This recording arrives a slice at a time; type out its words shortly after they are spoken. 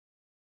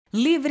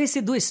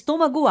Livre-se do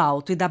estômago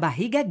alto e da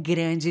barriga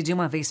grande de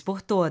uma vez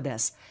por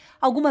todas.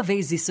 Alguma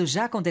vez isso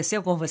já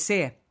aconteceu com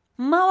você?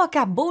 Mal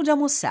acabou de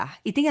almoçar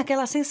e tem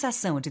aquela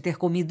sensação de ter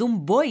comido um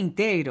boi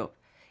inteiro?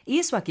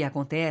 Isso aqui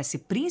acontece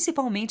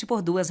principalmente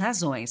por duas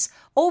razões.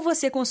 Ou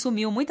você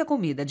consumiu muita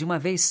comida de uma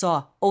vez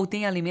só, ou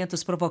tem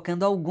alimentos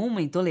provocando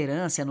alguma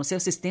intolerância no seu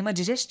sistema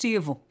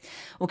digestivo.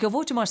 O que eu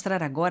vou te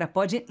mostrar agora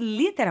pode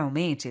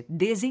literalmente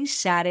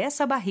desinchar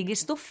essa barriga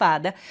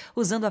estufada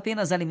usando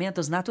apenas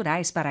alimentos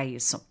naturais para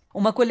isso.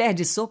 Uma colher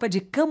de sopa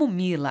de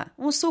camomila,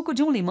 um suco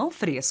de um limão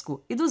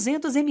fresco e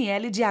 200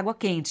 ml de água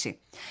quente.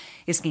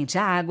 Esquente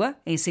a água,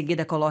 em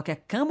seguida coloque a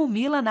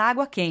camomila na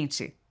água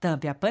quente.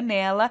 Tampe a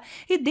panela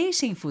e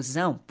deixe em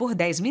infusão por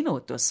 10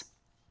 minutos.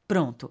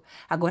 Pronto,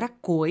 agora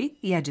coe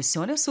e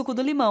adicione o suco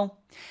do limão.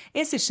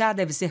 Esse chá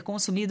deve ser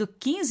consumido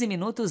 15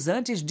 minutos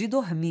antes de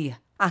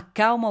dormir.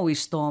 Acalma o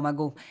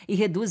estômago e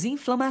reduz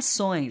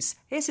inflamações.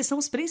 Esses são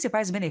os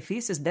principais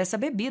benefícios dessa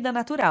bebida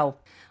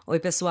natural. Oi,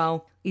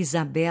 pessoal.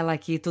 Isabela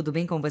aqui, tudo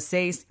bem com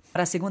vocês?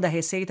 Para a segunda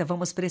receita,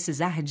 vamos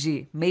precisar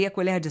de meia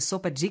colher de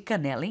sopa de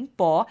canela em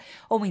pó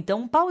ou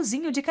então um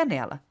pauzinho de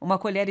canela, uma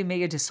colher e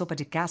meia de sopa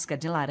de casca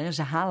de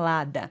laranja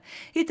ralada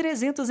e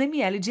 300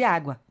 ml de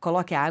água.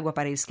 Coloque a água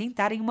para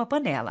esquentar em uma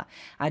panela.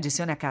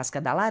 Adicione a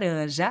casca da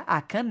laranja, a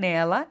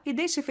canela e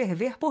deixe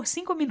ferver por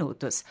 5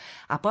 minutos.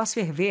 Após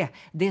ferver,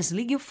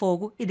 desligue o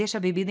fogo e deixe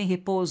a bebida em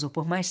repouso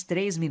por mais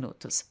 3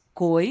 minutos.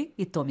 Coe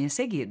e tome em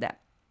seguida.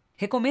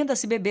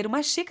 Recomenda-se beber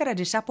uma xícara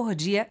de chá por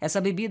dia. Essa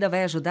bebida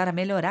vai ajudar a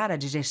melhorar a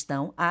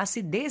digestão, a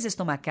acidez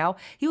estomacal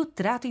e o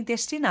trato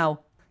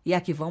intestinal. E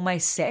aqui vão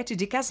mais 7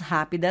 dicas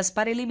rápidas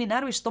para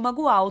eliminar o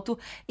estômago alto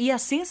e a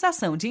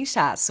sensação de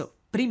inchaço.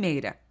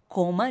 Primeira,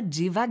 coma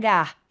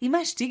devagar e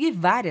mastigue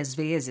várias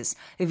vezes,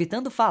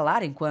 evitando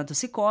falar enquanto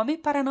se come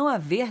para não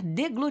haver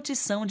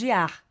deglutição de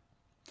ar.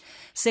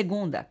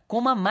 Segunda,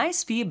 coma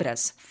mais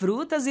fibras,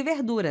 frutas e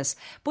verduras,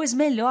 pois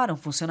melhoram o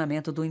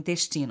funcionamento do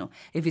intestino,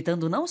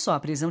 evitando não só a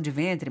prisão de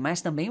ventre,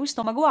 mas também o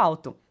estômago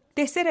alto.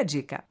 Terceira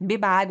dica,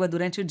 beba água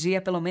durante o dia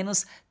pelo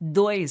menos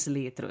 2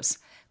 litros.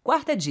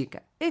 Quarta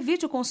dica,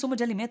 evite o consumo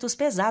de alimentos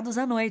pesados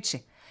à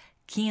noite.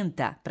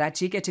 Quinta,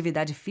 pratique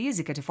atividade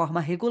física de forma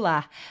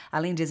regular,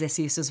 além de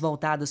exercícios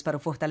voltados para o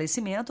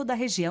fortalecimento da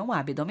região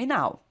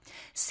abdominal.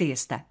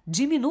 Sexta,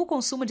 diminua o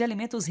consumo de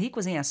alimentos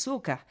ricos em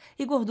açúcar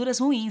e gorduras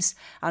ruins,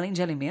 além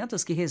de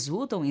alimentos que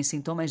resultam em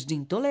sintomas de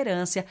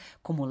intolerância,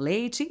 como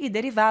leite e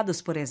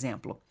derivados, por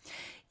exemplo.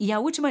 E a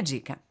última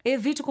dica,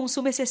 evite o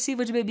consumo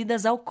excessivo de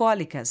bebidas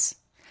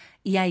alcoólicas.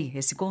 E aí,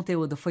 esse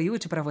conteúdo foi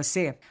útil para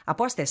você?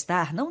 Após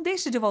testar, não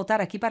deixe de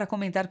voltar aqui para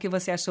comentar o que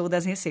você achou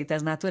das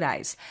receitas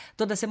naturais.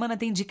 Toda semana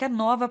tem dica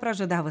nova para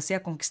ajudar você a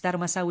conquistar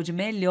uma saúde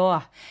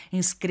melhor.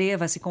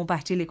 Inscreva-se e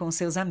compartilhe com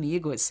seus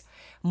amigos.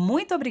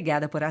 Muito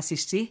obrigada por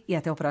assistir e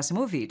até o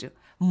próximo vídeo.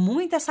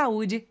 Muita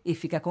saúde e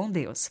fica com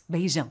Deus.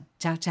 Beijão.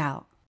 Tchau,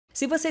 tchau.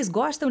 Se vocês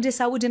gostam de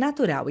saúde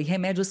natural e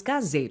remédios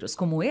caseiros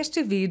como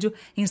este vídeo,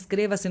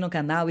 inscreva-se no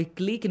canal e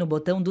clique no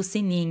botão do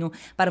sininho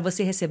para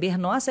você receber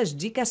nossas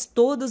dicas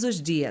todos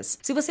os dias.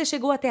 Se você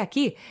chegou até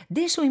aqui,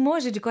 deixa um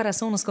emoji de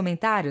coração nos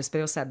comentários para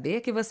eu saber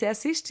que você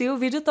assistiu o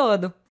vídeo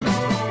todo.